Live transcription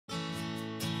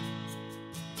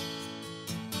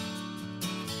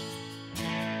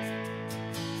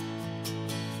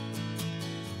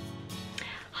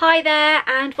Hi there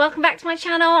and welcome back to my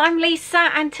channel. I'm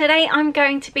Lisa and today I'm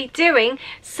going to be doing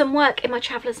some work in my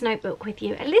traveller's notebook with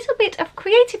you. A little bit of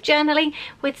creative journaling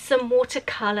with some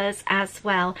watercolours as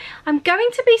well. I'm going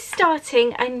to be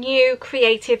starting a new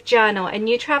creative journal, a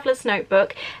new traveller's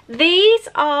notebook. These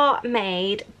are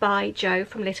made by Jo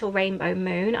from Little Rainbow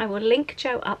Moon. I will link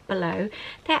Jo up below.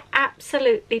 They're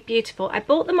absolutely beautiful. I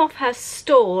bought them off her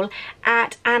stall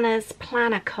at Anna's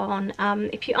PlannerCon.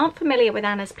 If you aren't familiar with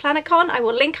Anna's PlannerCon, I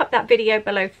will link up that video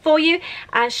below for you,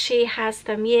 as she has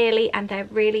them yearly and they're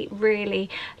really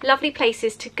lovely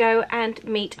places to go and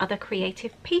meet other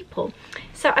creative people.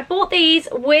 So I bought these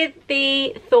with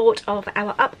the thought of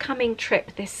our upcoming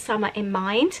trip this summer in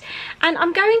mind, and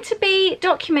I'm going to be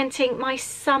documenting my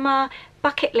summer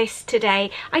bucket list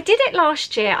today. I did it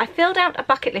last year. I filled out a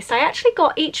bucket list. I actually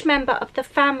got each member of the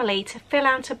family to fill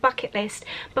out a bucket list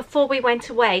before we went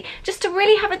away, just to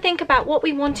really have a think about what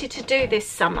we wanted to do this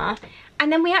summer.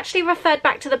 And then we actually referred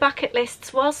back to the bucket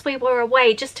lists whilst we were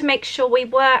away, just to make sure we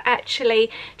were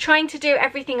actually trying to do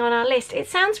everything on our list. It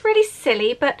sounds really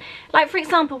silly, but like, for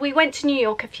example, we went to New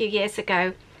York a few years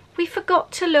ago. We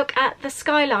forgot to look at the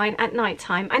skyline at night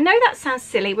time. I know that sounds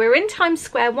silly. We were in Times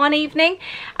Square one evening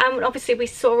and obviously we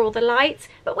saw all the lights,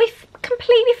 but we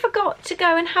completely forgot to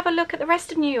go and have a look at the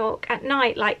rest of New York at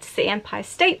night, like to see Empire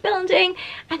State Building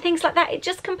and things like that. It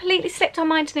just completely slipped our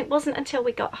mind, and it wasn't until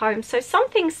we got home. So some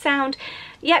things sound,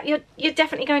 yeah, you're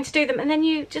definitely going to do them, and then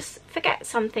you just forget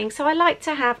something. So I like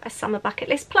to have a summer bucket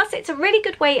list. Plus it's a really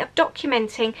good way of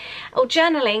documenting or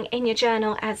journaling in your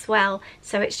journal as well.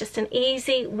 So it's just an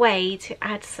easy way to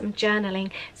add some journaling.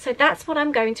 So that's what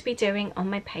I'm going to be doing on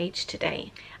my page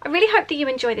today. I really hope that you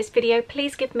enjoy this video.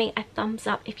 Please give me a thumbs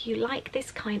up if you like this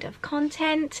kind of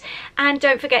content, and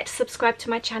don't forget to subscribe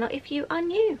to my channel if you are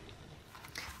new.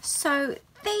 So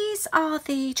these are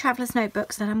the traveller's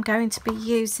notebooks that I'm going to be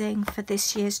using for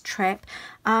this year's trip.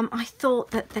 I thought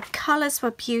that the colours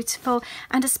were beautiful,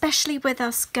 and especially with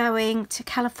us going to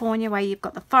California, where you've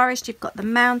got the forest, you've got the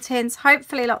mountains,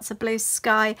 hopefully lots of blue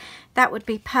sky, that would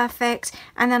be perfect.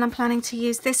 And then I'm planning to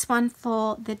use this one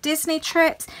for the Disney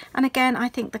trips, and again I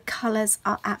think the colours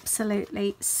are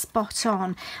absolutely spot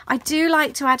on. I do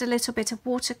like to add a little bit of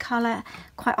watercolour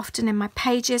quite often in my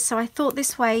pages, so I thought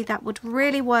this way that would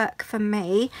really work for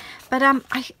me. But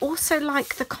I also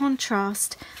like the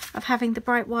contrast of having the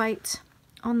bright white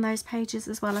on those pages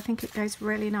as well. I think it goes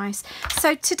really nice.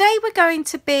 So today we're going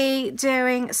to be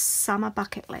doing summer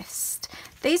bucket list.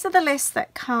 These are the lists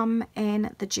that come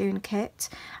in the June kit.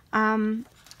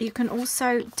 You can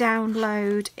also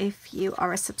download if you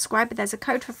are a subscriber. There's a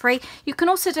code for free. You can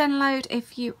also download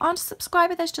if you aren't a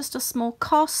subscriber. There's just a small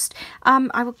cost.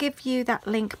 I will give you that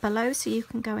link below so you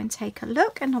can go and take a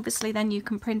look, and obviously then you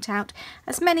can print out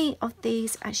as many of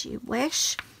these as you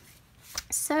wish.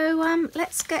 So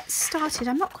let's get started.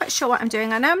 I'm not quite sure what I'm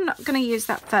doing. I know I'm not going to use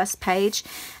that first page,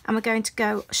 and we're going to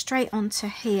go straight onto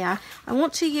here. I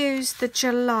want to use the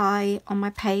July on my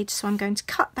page, so I'm going to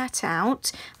cut that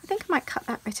out. I think I might cut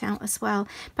that bit out as well,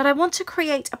 but I want to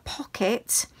create a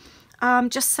pocket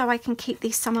just so I can keep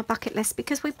these summer bucket lists,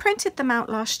 because we printed them out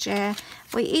last year.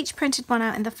 We each printed one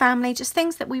out in the family, just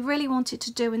things that we really wanted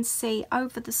to do and see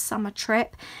over the summer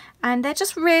trip, and they're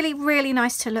just really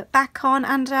nice to look back on.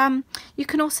 And you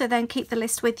can also then keep the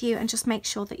list with you and just make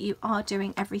sure that you are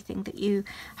doing everything that you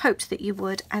hoped that you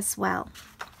would as well.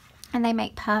 And they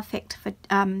make perfect for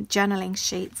journaling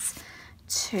sheets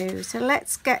too. So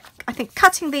let's get, I think,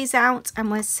 cutting these out, and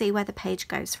we'll see where the page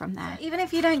goes from there. Even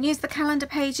if you don't use the calendar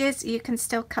pages, you can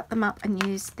still cut them up and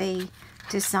use the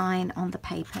design on the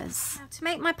papers. Now, to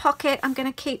make my pocket, I'm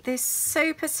going to keep this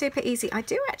super easy. I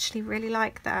do actually really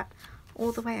like that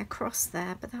all the way across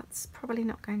there, but that's probably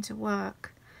not going to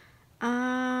work.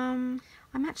 I'm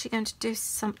actually going to do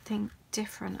something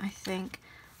different. I think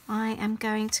I am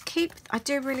going to keep, I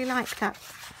do really like that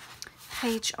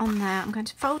page on there. I'm going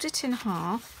to fold it in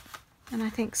half, and I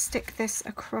think stick this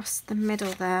across the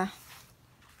middle there.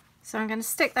 So I'm going to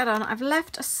stick that on. I've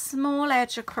left a small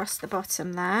edge across the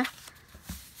bottom there,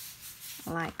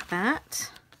 like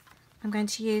that. I'm going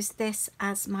to use this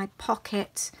as my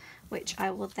pocket, which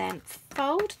I will then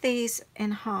fold these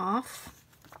in half,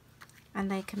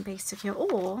 and they can be secure.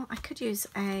 Or I could use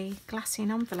a glassine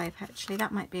envelope, actually.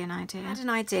 That might be an idea. I had an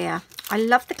idea. I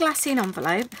love the glassine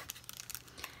envelope,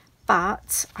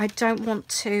 but I don't want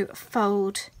to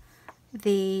fold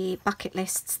the bucket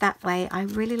lists that way. I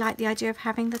really like the idea of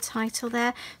having the title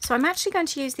there. So I'm actually going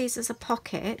to use these as a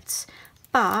pocket,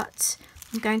 but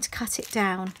I'm going to cut it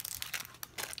down.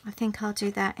 I think I'll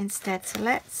do that instead. So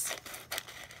let's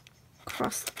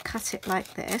cut it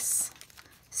like this,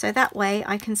 so that way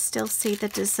I can still see the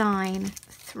design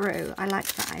through. I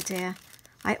like that idea.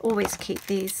 I always keep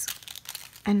these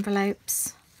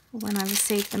envelopes when I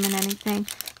receive them in anything.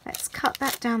 Let's cut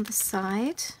that down the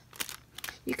side.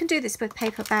 You can do this with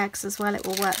paper bags as well. It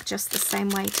will work just the same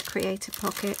way to create a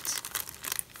pocket.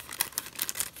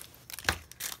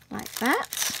 Like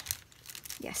that.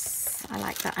 Yes, I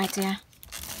like that idea.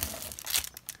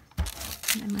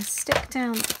 And then we'll stick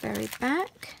down the very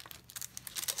back.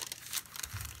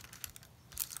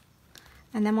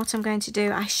 And then what I'm going to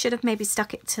do, I should have maybe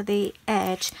stuck it to the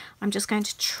edge. I'm just going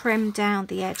to trim down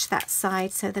the edge that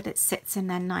side so that it sits in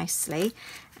there nicely.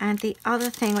 And the other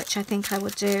thing which I think I will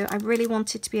do, I really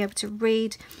wanted to be able to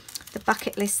read the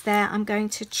bucket list there. I'm going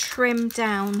to trim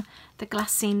down the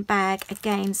glassine bag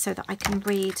again so that I can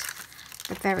read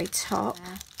the very top.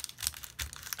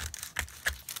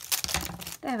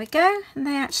 There we go, and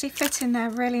they actually fit in there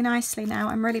really nicely now.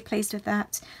 I'm really pleased with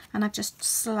that, and I've just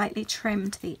slightly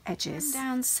trimmed the edges.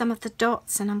 Down some of the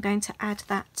dots, and I'm going to add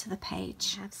that to the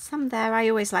page. I have some there. I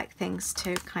always like things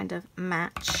to kind of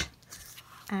match,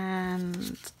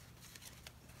 and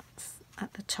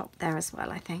at the top there as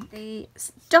well, I think. The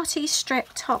dotty strip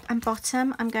top and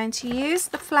bottom, I'm going to use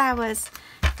the flowers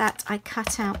that I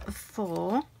cut out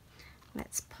before.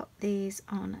 Let's put these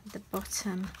on the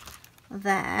bottom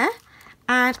there.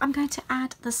 And I'm going to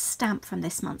add the stamp from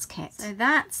this month's kit. So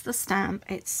that's the stamp.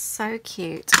 It's so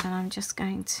cute. And I'm just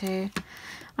going to,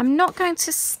 I'm not going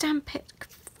to stamp it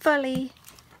fully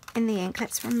in the ink.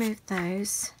 Let's remove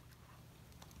those.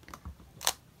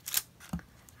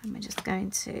 And we're just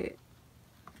going to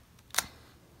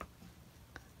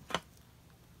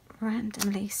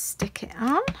randomly stick it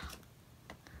on.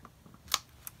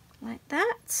 Like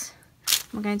that.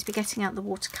 We're going to be getting out the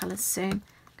watercolours soon.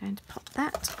 Going to pop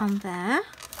that on there.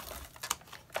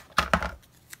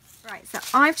 Right, so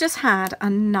I've just had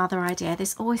another idea.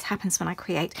 This always happens when I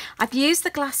create. I've used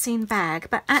the glassine bag,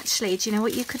 but actually, do you know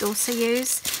what you could also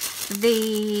use?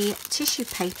 The tissue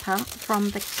paper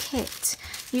from the kit.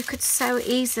 You could so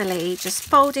easily just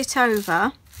fold it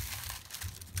over,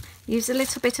 use a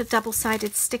little bit of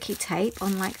double-sided sticky tape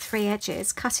on like 3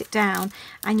 edges, cut it down,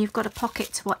 and you've got a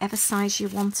pocket to whatever size you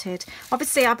wanted.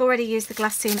 Obviously, I've already used the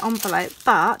glassine envelope,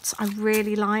 but I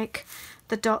really like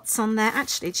the dots on there.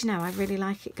 Actually, do you know, I really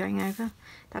like it going over.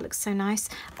 That looks so nice.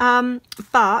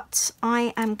 But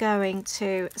I am going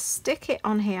to stick it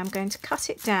on here. I'm going to cut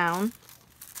it down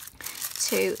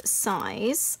to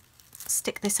size.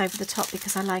 Stick this over the top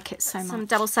because I like it so much. Some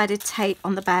double-sided tape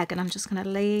on the bag, and I'm just going to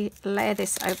layer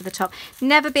this over the top.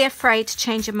 Never be afraid to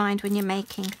change your mind when you're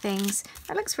making things.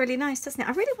 That looks really nice, doesn't it?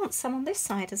 I really want some on this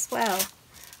side as well.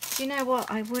 Do you know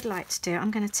what I would like to do?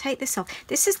 I'm going to take this off.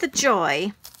 This is the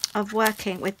joy of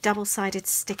working with double-sided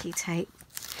sticky tape.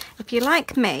 If you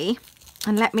like me,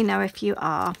 and let me know if you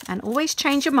are, and always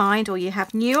change your mind or you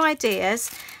have new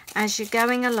ideas as you're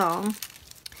going along,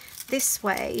 this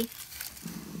way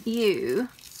you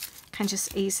can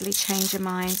just easily change your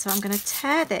mind. So I'm going to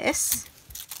tear this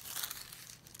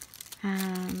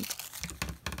and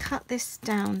cut this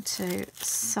down to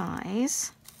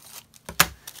size.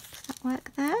 Does that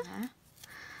work there?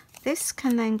 This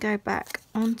can then go back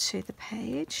onto the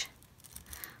page.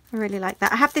 I really like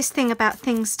that. I have this thing about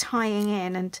things tying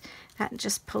in, and that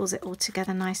just pulls it all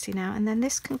together nicely now. And then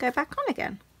this can go back on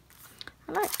again.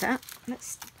 I like that.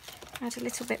 Let's add a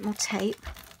little bit more tape.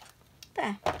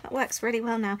 There, that works really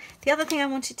well now. The other thing I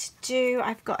wanted to do,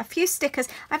 I've got a few stickers.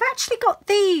 I've actually got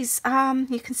these.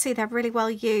 You can see they're really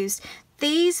well used.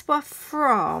 These were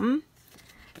from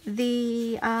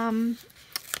the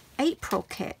April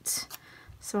kit.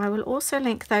 So I will also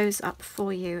link those up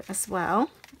for you as well.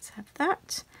 Let's have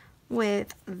that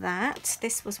with that.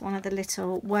 This was one of the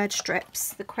little word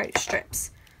strips, the quote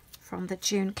strips from the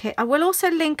June kit. I will also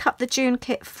link up the June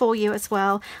kit for you as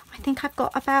well. I think I've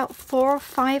got about 4 or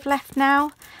 5 left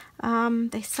now.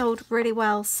 They sold really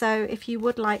well, so if you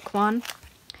would like one,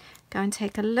 go and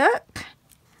take a look.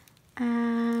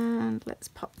 And let's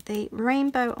pop the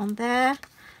rainbow on there.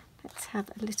 Let's have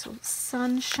a little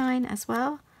sunshine as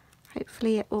well.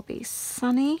 Hopefully it will be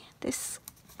sunny this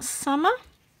summer.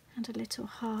 And a little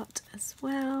heart as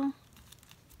well.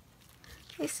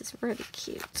 This is really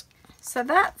cute. So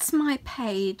that's my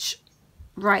page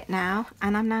right now,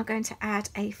 and I'm now going to add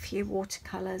a few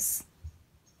watercolours.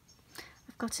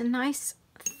 I've got a nice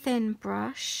thin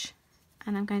brush,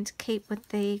 and I'm going to keep with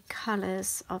the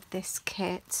colours of this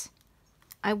kit.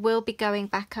 I will be going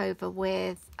back over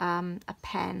with a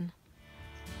pen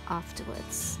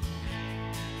afterwards.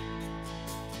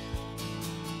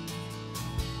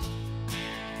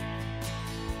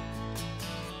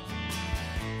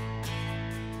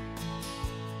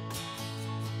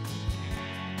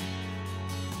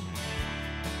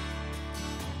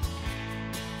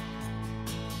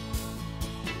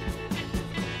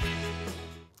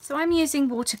 So I'm using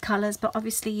watercolours, but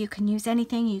obviously you can use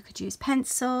anything. You could use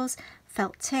pencils,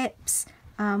 felt tips,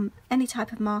 any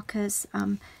type of markers,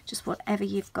 just whatever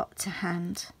you've got to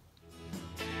hand.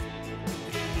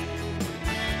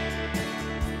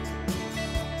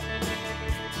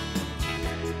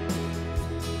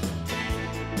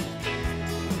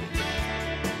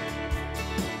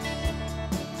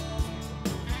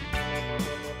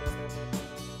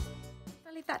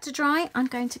 That to dry, I'm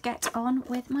going to get on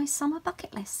with my summer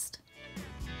bucket list.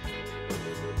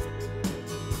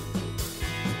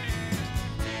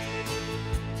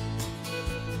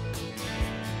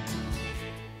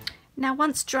 Now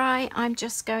once dry, I'm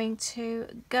just going to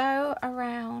go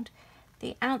around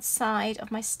the outside of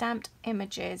my stamped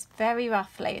images very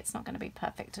roughly. It's not going to be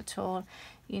perfect at all,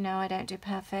 you know I don't do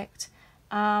perfect.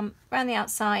 Around the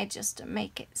outside just to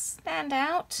make it stand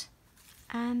out.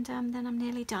 And then I'm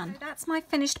nearly done. So that's my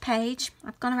finished page.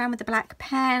 I've gone around with the black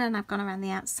pen and I've gone around the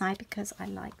outside because I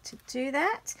like to do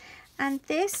that. And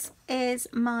this is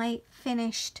my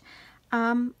finished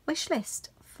wish list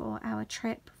for our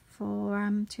trip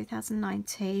for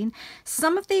 2019.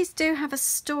 Some of these do have a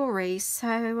story,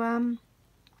 so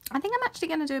I think I'm actually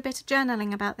going to do a bit of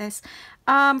journaling about this.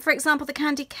 For example, the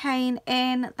Candy Cane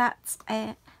Inn, that's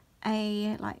a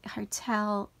like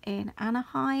hotel in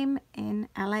Anaheim in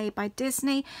LA by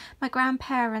Disney. My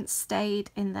grandparents stayed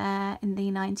in there in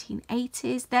the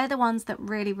 1980s. They're the ones that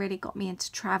really got me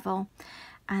into travel,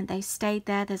 and they stayed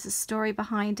there. There's a story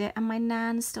behind it, and my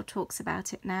nan still talks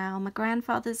about it now. My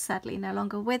grandfather's sadly no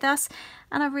longer with us,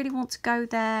 and I really want to go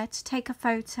there to take a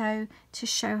photo to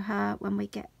show her when we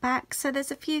get back. So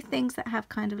there's a few things that have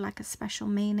kind of like a special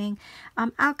meaning.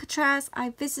 Alcatraz,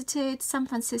 I visited San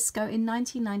Francisco in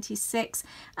 1996,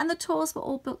 and the tours were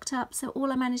all booked up, so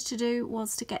all I managed to do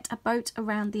was to get a boat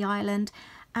around the island,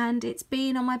 and it's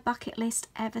been on my bucket list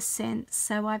ever since.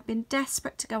 So I've been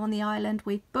desperate to go on the island.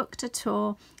 We've booked a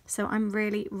tour, so I'm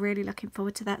really looking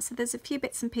forward to that. So there's a few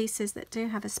bits and pieces that do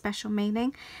have a special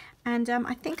meaning, and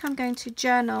I think I'm going to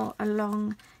journal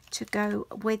along to go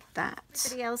with that.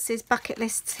 Everybody else's bucket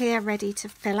lists here ready to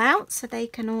fill out, so they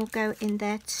can all go in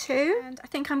there too. And I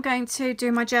think I'm going to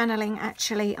do my journaling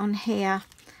actually on here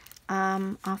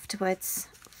afterwards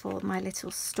for my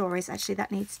little stories. Actually,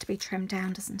 that needs to be trimmed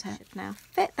down, doesn't it? Now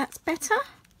fit, that's better.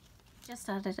 Just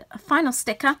added a final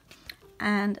sticker,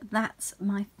 and that's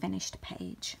my finished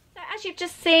page. So as you've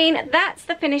just seen, that's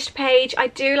the finished page. I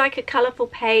do like a colourful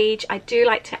page. I do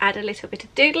like to add a little bit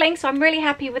of doodling, so I'm really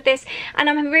happy with this, and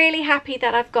I'm really happy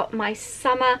that I've got my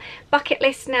summer bucket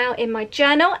list now in my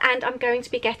journal, and I'm going to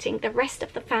be getting the rest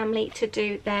of the family to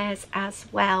do theirs as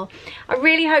well. I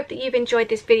really hope that you've enjoyed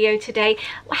this video today.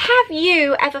 Have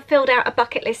you ever filled out a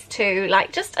bucket list too?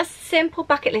 Like just a simple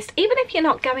bucket list, even if you're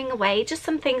not going away, just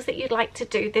some things that you'd like to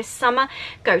do this summer.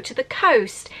 Go to the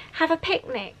coast, have a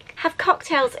picnic, have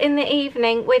cocktails in the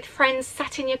evening with friends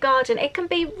sat in your garden. It can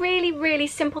be really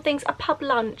simple things, a pub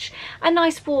lunch, a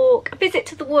nice walk, a visit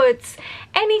to the woods,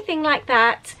 anything like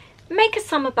that. Make a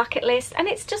summer bucket list, and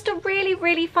it's just a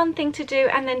really fun thing to do,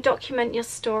 and then document your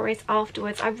stories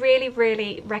afterwards. I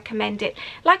really recommend it.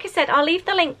 Like I said, I'll leave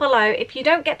the link below. If you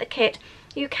don't get the kit,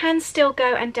 you can still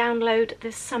go and download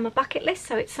this summer bucket list,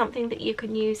 so it's something that you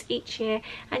can use each year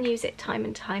and use it time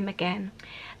and time again.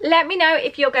 Let me know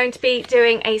if you're going to be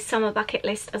doing a summer bucket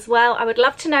list as well. I would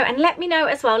love to know, and let me know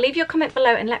as well. Leave your comment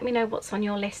below and let me know what's on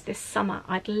your list this summer.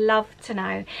 I'd love to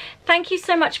know. Thank you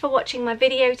so much for watching my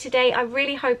video today. I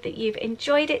really hope that you've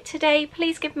enjoyed it today.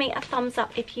 Please give me a thumbs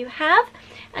up if you have,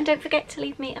 and don't forget to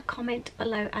leave me a comment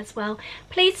below as well.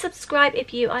 Please subscribe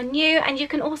if you are new, and you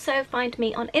can also find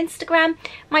me on Instagram.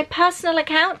 My personal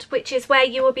account, which is where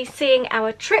you will be seeing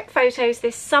our trip photos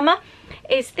this summer,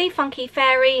 is The Funky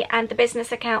Fairy, and the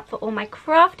business account for all my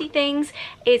crafty things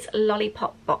is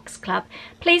Lollipop Box Club.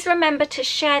 Please remember to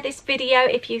share this video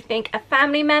if you think a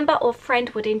family member or friend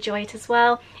would enjoy it as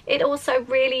well. It also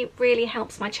really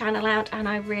helps my channel out, and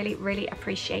I really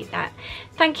appreciate that.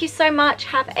 Thank you so much.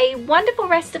 Have a wonderful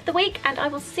rest of the week, and I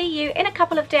will see you in a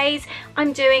couple of days.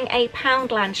 I'm doing a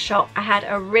Poundland shop. I had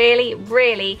a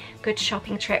really good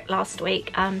shopping trip last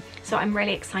week, so I'm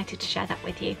really excited to share that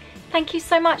with you. Thank you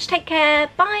so much. Take care.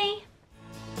 Bye.